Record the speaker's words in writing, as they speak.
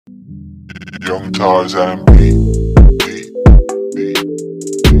Young Tarzan beat.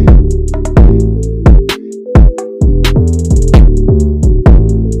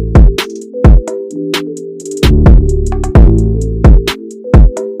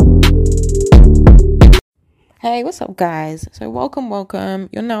 Hey, what's up, guys? So welcome.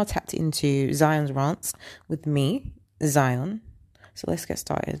 You're now tapped into Zion's Rants with me, Zion. So let's get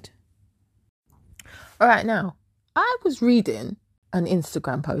started. All right, now, I was reading an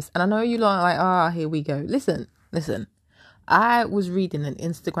Instagram post, and I know you're like, here we go. Listen. I was reading an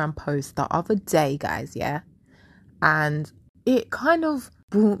Instagram post the other day, guys, yeah? And it kind of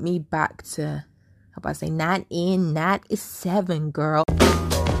brought me back to, how about I say, 97, girl.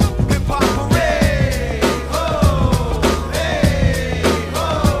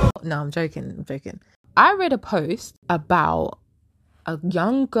 No, I'm joking. I read a post about a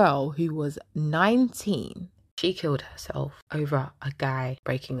young girl who was 19. She killed herself over a guy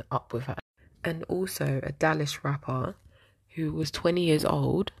breaking up with her. And also a Dallas rapper who was 20 years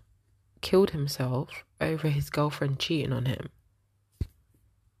old killed himself over his girlfriend cheating on him.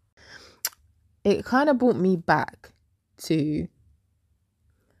 It kind of brought me back to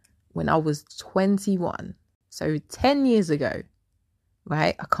when I was 21. So 10 years ago.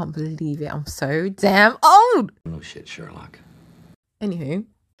 Right? I can't believe it. I'm so damn old. No shit, Sherlock. Anywho,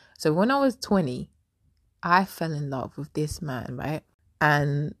 so when I was 20, I fell in love with this man, right?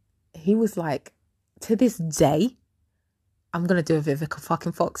 And he was like, to this day, I'm going to do a Vivica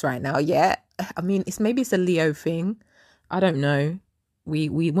fucking Fox right now. Yeah. I mean, maybe it's a Leo thing. I don't know. We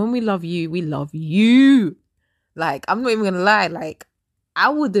when we love you, we love you. Like, I'm not even going to lie. Like, I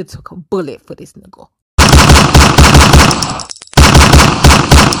would have took a bullet for this nigga.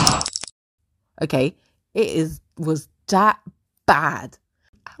 Okay, was that bad.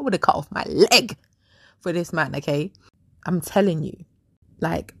 I would have cut off my leg for this man, okay? I'm telling you,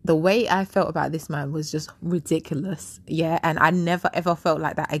 like, the way I felt about this man was just ridiculous, yeah? And I never, ever felt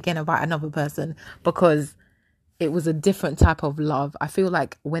like that again about another person because it was a different type of love. I feel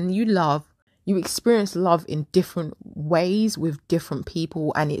like when you love, you experience love in different ways with different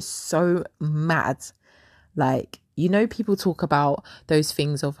people, and it's so mad. Like, you know, people talk about those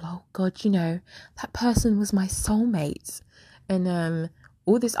things of, oh God, you know, that person was my soulmate and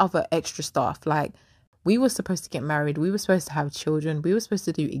all this other extra stuff. Like, we were supposed to get married. We were supposed to have children. We were supposed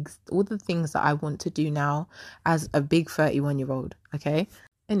to do all the things that I want to do now as a big 31-year-old. Okay.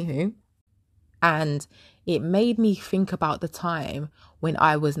 Anywho, and it made me think about the time when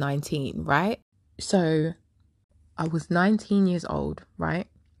I was 19, right? So I was 19 years old, right?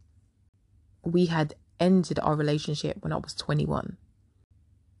 We had ended our relationship when I was 21.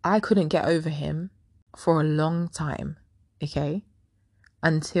 I couldn't get over him for a long time, okay?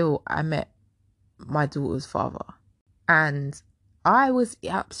 Until I met my daughter's father. And I was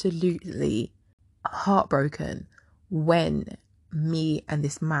absolutely heartbroken when me and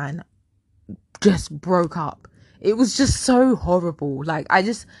this man just broke up. It was just so horrible. Like, I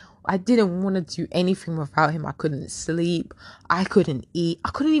didn't want to do anything without him. I couldn't sleep. I couldn't eat.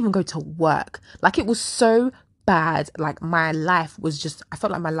 I couldn't even go to work. Like, it was so bad. Like, my life was just, I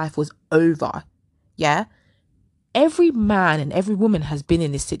felt like my life was over. Yeah. Every man and every woman has been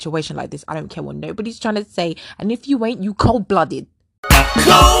in this situation like this. I don't care what nobody's trying to say. And if you ain't, you cold-blooded.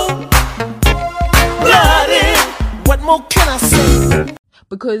 Cold-blooded. What more can I say?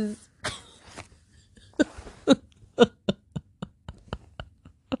 Because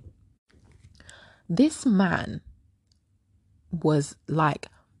this man was like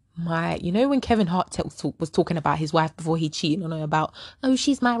you know when Kevin Hart was talking about his wife before he cheated on her about, oh,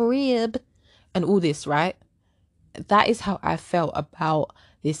 she's my rib and all this, right? That is how I felt about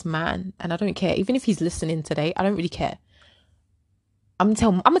this man. And I don't care. Even if he's listening today, I don't really care. I'm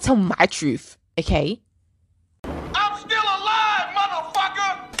gonna tell my truth, okay? I'm still alive,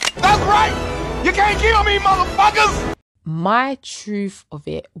 motherfucker! That's right! You can't kill me, motherfuckers! My truth of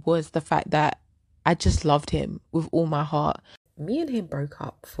it was the fact that I just loved him with all my heart. Me and him broke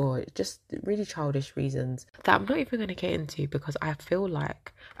up for just really childish reasons that I'm not even going to get into, because I feel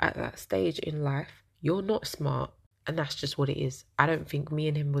like at that stage in life, you're not smart. And that's just what it is. I don't think me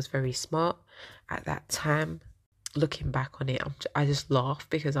and him was very smart at that time. Looking back on it, I just laugh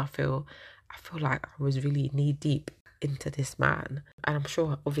because I feel like I was really knee deep into this man. And I'm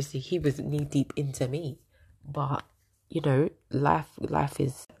sure obviously he was knee deep into me. But you know, life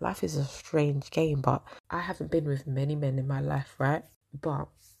is a strange game, but I haven't been with many men in my life, right? But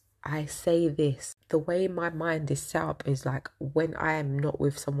I say this, the way my mind is set up is like, when I am not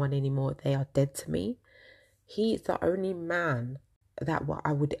with someone anymore, they are dead to me. He's the only man that what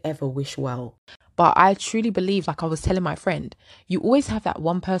I would ever wish well. But I truly believe, like I was telling my friend, you always have that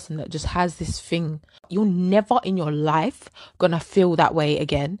one person that just has this thing. You're never in your life gonna feel that way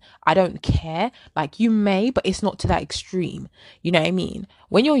again. I don't care. Like, you may, but it's not to that extreme. You know what I mean?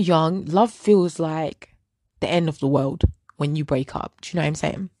 When you're young, love feels like the end of the world when you break up. Do you know what I'm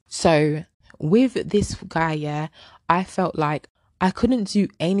saying? So with this guy, yeah, I felt like I couldn't do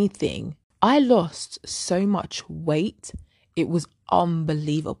anything. I lost so much weight. It was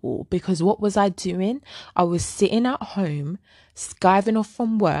unbelievable, because what was I doing? I was sitting at home, skiving off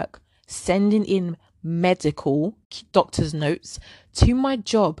from work, sending in medical doctor's notes to my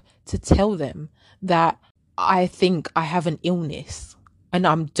job to tell them that I think I have an illness and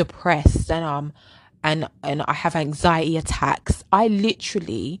I'm depressed and I have anxiety attacks. I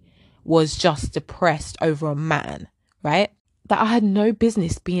literally was just depressed over a man, right? That I had no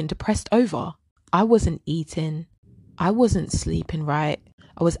business being depressed over. I wasn't eating. I wasn't sleeping right.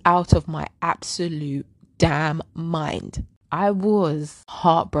 I was out of my absolute damn mind. I was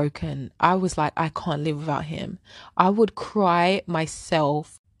heartbroken. I was like, I can't live without him. I would cry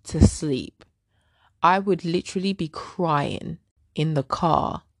myself to sleep. I would literally be crying in the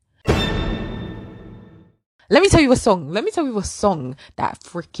car. Let me tell you a song that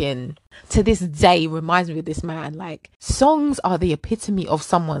freaking to this day reminds me of this man. Like, songs are the epitome of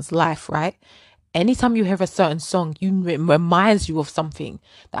someone's life, right? Anytime you hear a certain song, it reminds you of something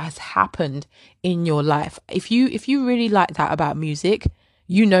that has happened in your life. If you really like that about music,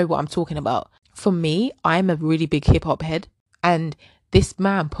 you know what I'm talking about. For me, I'm a really big hip hop head, and this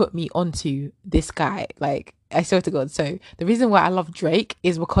man put me onto this guy. Like, I swear to God. So the reason why I love Drake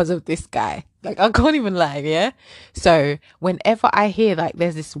is because of this guy. Like, I can't even lie, yeah? So whenever I hear, like,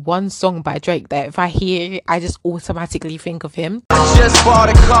 there's this one song by Drake that if I hear it, I just automatically think of him. Just bought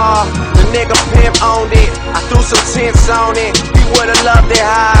a car, the nigga pimp owned it. I threw some tints on it. We would've loved it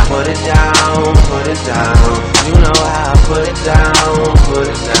high. Put it down, put it down. You know how I put it down, put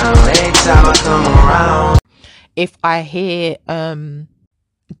it down. Every time I come around. If I hear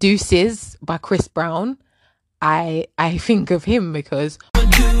Deuces by Chris Brown, I think of him because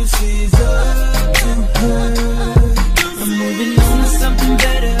Deuces up to her. I'm moving on to something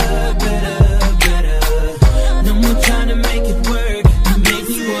better. No more trying to make it work. You make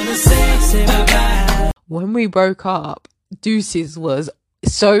me wanna say bye-bye. When we broke up, Deuces was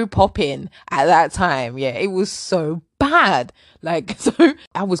so popping at that time. Yeah, it was so bad. Like, so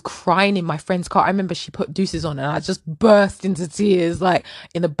I was crying in my friend's car. I remember she put Deuces on and I just burst into tears, like,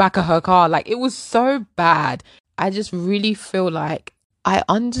 in the back of her car. Like, it was so bad. I just really feel like I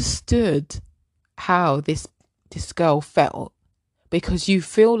understood how this girl felt, because you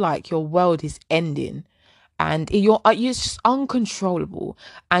feel like your world is ending and you're just uncontrollable.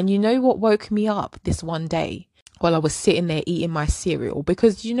 And you know what woke me up this one day while I was sitting there eating my cereal?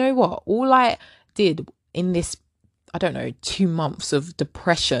 Because you know what? All I did in this, I don't know, 2 months of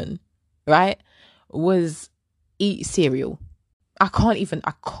depression, right, was eat cereal. I can't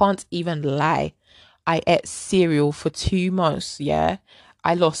even lie. I ate cereal for 2 months, yeah?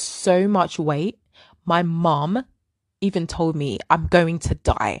 I lost so much weight. My mum even told me I'm going to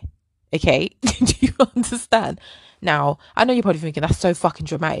die, okay? Do you understand? Now, I know you're probably thinking that's so fucking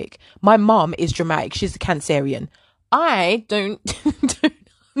dramatic. My mum is dramatic. She's a Cancerian. I don't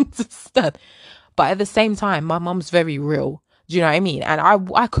understand. But at the same time, my mum's very real. Do you know what I mean? And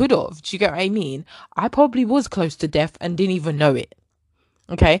I could have. Do you get what I mean? I probably was close to death and didn't even know it.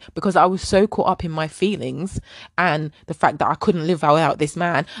 Okay, because I was so caught up in my feelings and the fact that I couldn't live without this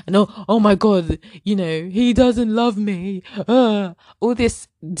man, and oh my God, you know, he doesn't love me, all this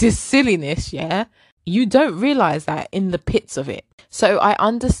silliness, yeah. You don't realize that in the pits of it. So I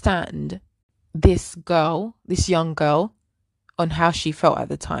understand this young girl, on how she felt at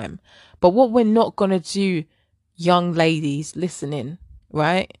the time. But what we're not gonna do, young ladies listening,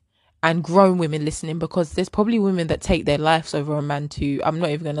 right? And grown women listening, because there's probably women that take their lives over a man too. I'm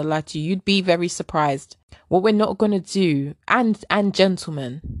not even going to lie to you. You'd be very surprised. What we're not going to do, and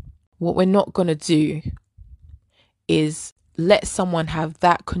gentlemen, what we're not going to do is let someone have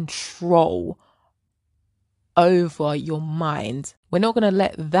that control over your mind. We're not going to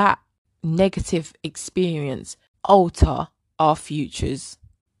let that negative experience alter our futures.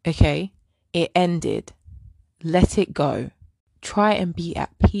 Okay? It ended. Let it go. Try and be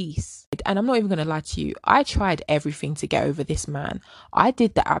at peace. And I'm not even going to lie to you. I tried everything to get over this man. I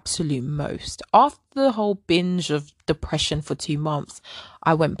did the absolute most. After the whole binge of depression for 2 months,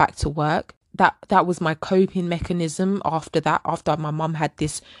 I went back to work. That was my coping mechanism after that. After my mum had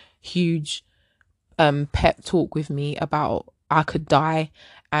this huge pep talk with me about I could die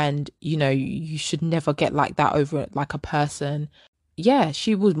and, you know, you should never get like that over like a person. yeah,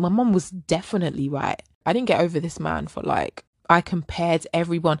 my mum was definitely right. I didn't get over this man for like, I compared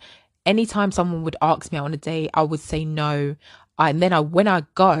everyone. Anytime someone would ask me out on a date, I would say no. When I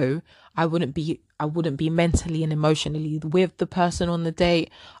go, I wouldn't be mentally and emotionally with the person on the date.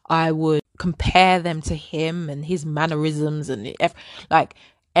 I would compare them to him and his mannerisms and like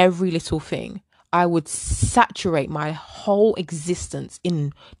every little thing. I would saturate my whole existence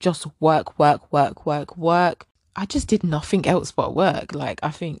in just work. I just did nothing else but work. Like, I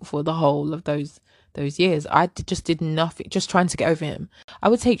think for the whole of those years, just did nothing, just trying to get over him. I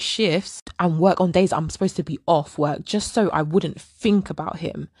would take shifts and work on days I'm supposed to be off work just so I wouldn't think about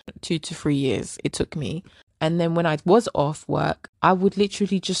him. 2 to 3 years it took me. And then when I was off work, I would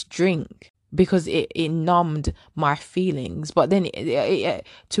literally just drink because it numbed my feelings. But then it,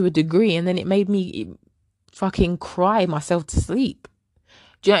 to a degree, and then it made me fucking cry myself to sleep.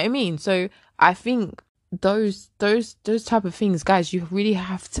 Do you know what I mean? So I think those type of things, guys, you really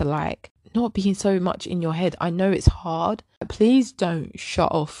have to like not be so much in your head. I know it's hard. Please don't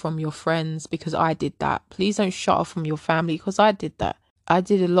shut off from your friends, because I did that. Please don't shut off from your family, because I did that. I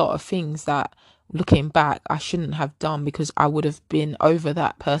did a lot of things that, looking back, I shouldn't have done, because I would have been over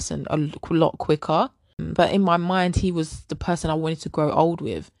that person a lot quicker. But in my mind, he was the person I wanted to grow old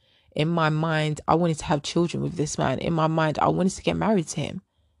with. In my mind, I wanted to have children with this man. In my mind, I wanted to get married to him.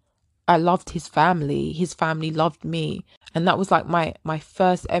 I loved his family. His family loved me. And that was like my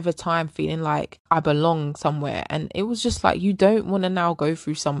first ever time feeling like I belong somewhere. And it was just like, you don't want to now go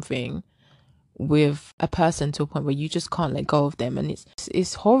through something with a person to a point where you just can't let go of them. And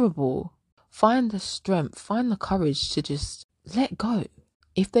it's horrible. Find the strength, find the courage to just let go.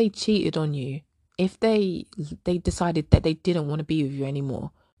 If they cheated on you, if they decided that they didn't want to be with you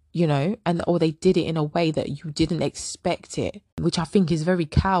anymore, you know, or they did it in a way that you didn't expect it, which I think is very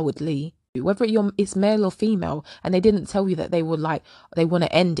cowardly. Whether it's male or female, and they didn't tell you that they would like, they want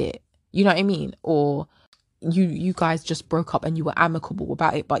to end it, you know what I mean? Or you guys just broke up and you were amicable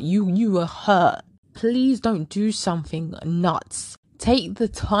about it, but you were hurt. Please don't do something nuts. Take the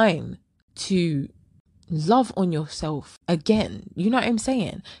time to love on yourself again. You know what I'm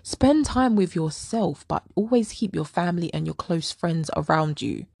saying? Spend time with yourself, but always keep your family and your close friends around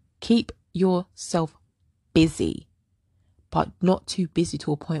you. Keep yourself busy, but not too busy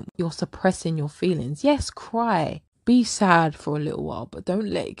to a point where you're suppressing your feelings. Yes, cry. Be sad for a little while, but don't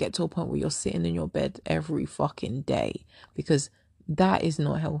let it get to a point where you're sitting in your bed every fucking day, because that is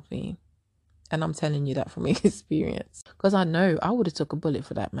not healthy. And I'm telling you that from experience, because I know I would have took a bullet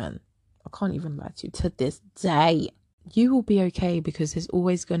for that man. I can't even lie to you to this day. You will be okay, because there's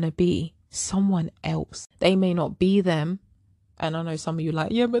always going to be someone else. They may not be them. And I know some of you are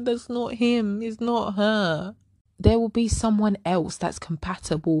like, yeah, but that's not him. It's not her. There will be someone else that's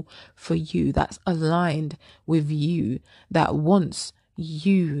compatible for you, that's aligned with you, that wants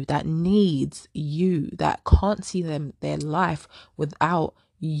you, that needs you, that can't see their life without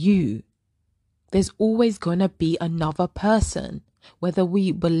you. There's always going to be another person, whether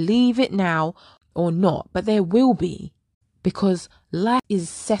we believe it now or not, but there will be, because life is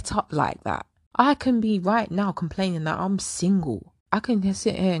set up like that. I can be right now complaining that I'm single. I can just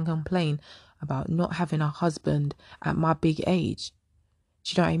sit here and complain about not having a husband at my big age.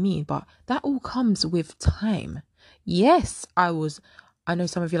 Do you know what I mean? But that all comes with time. Yes, I know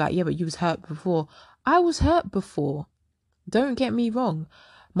some of you are like, yeah, but you was hurt before. I was hurt before. Don't get me wrong.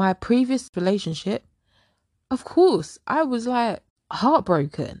 My previous relationship, of course, I was like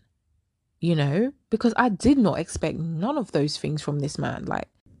heartbroken, you know, because I did not expect none of those things from this man. Like,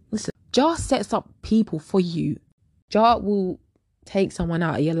 listen, Jah sets up people for you. Jah will take someone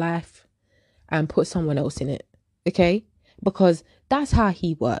out of your life and put someone else in it, okay? Because that's how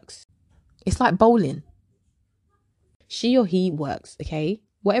he works. It's like bowling. She or he works, okay?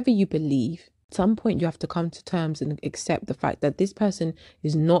 Whatever you believe, at some point you have to come to terms and accept the fact that this person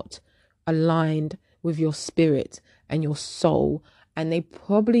is not aligned with your spirit and your soul, and they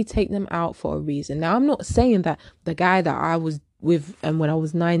probably take them out for a reason. Now, I'm not saying that the guy that I was with and when I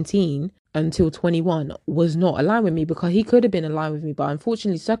was 19 until 21 was not aligned with me, because he could have been aligned with me, but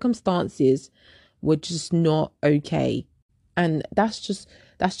unfortunately circumstances were just not okay. And that's just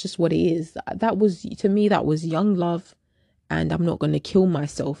what it is. That was, to me, that was young love, and I'm not going to kill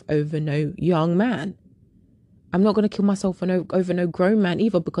myself over no young man. I'm not going to kill myself over no grown man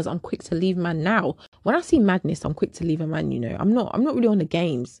either, because I'm quick to leave man now. When I see madness, I'm quick to leave a man, you know. I'm not really on the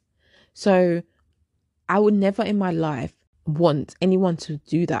games. So I would never in my life want anyone to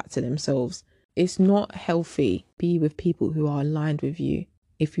do that to themselves. It's not healthy. Be with people who are aligned with you.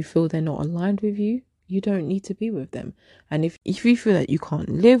 If you feel they're not aligned with you, you don't need to be with them. And if you feel that you can't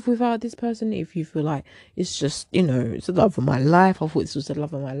live without this person, if you feel like it's just, it's the love of my life, I thought this was the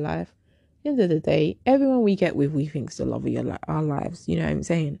love of my life. At the end of the day, everyone we get with, we think is the love of our lives. You know what I'm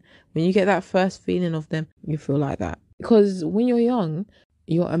saying? When you get that first feeling of them, you feel like that. Because when you're young,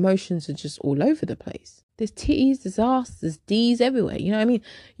 your emotions are just all over the place. There's titties, there's ass, there's D's everywhere. You know what I mean?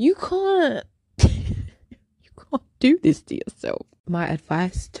 You can't do this to yourself. My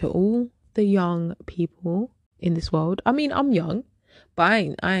advice to all the young people in this world, I mean, I'm young, but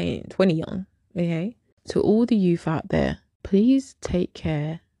I ain't 20 young, okay? To all the youth out there, please take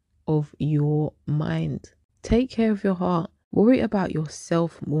care of your mind. Take care of your heart. Worry about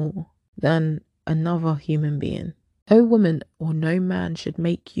yourself more than another human being. No woman or no man should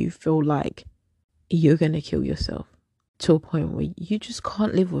make you feel like you're going to kill yourself to a point where you just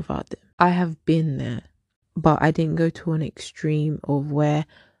can't live without them. I have been there, but I didn't go to an extreme of where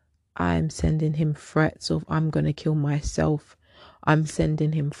I'm sending him threats of I'm going to kill myself. I'm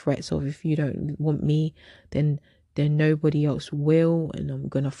sending him threats of if you don't want me, then nobody else will, and I'm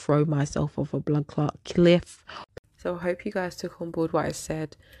going to throw myself off a blood clot cliff. So I hope you guys took on board what I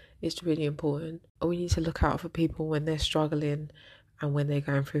said. It's really important. We need to look out for people when they're struggling and when they're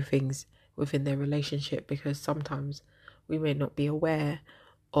going through things within their relationship, because sometimes we may not be aware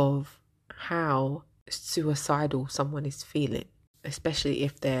of how suicidal someone is feeling, especially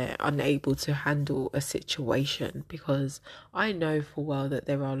if they're unable to handle a situation. Because I know full well that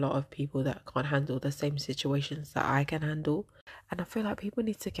there are a lot of people that can't handle the same situations that I can handle, and I feel like people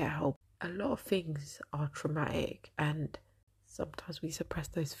need to get help. A lot of things are traumatic, and sometimes we suppress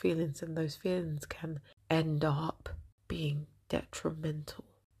those feelings, and those feelings can end up being detrimental.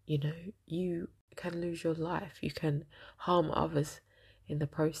 You can lose your life, you can harm others in the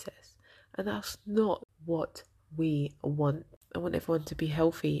process, and that's not what we want. I want everyone to be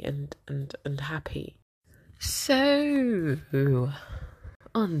healthy and happy. So,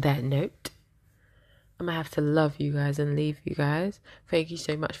 on that note, I'm gonna have to love you guys and leave you guys. Thank you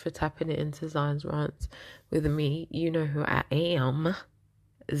so much for tapping it into Zion's Rants with me. You know who I am,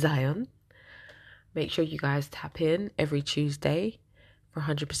 Zion. Make sure you guys tap in every Tuesday for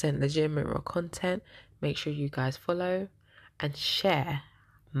 100% legitimate raw content. Make sure you guys follow and share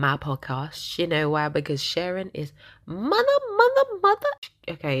my podcast. You know why? Because sharing is mother.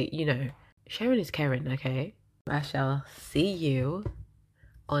 Okay, sharing is caring, okay? I shall see you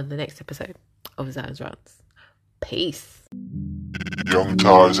on the next episode of Zion's Rants. Peace. Young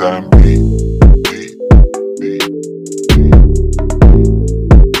Tarzan beat.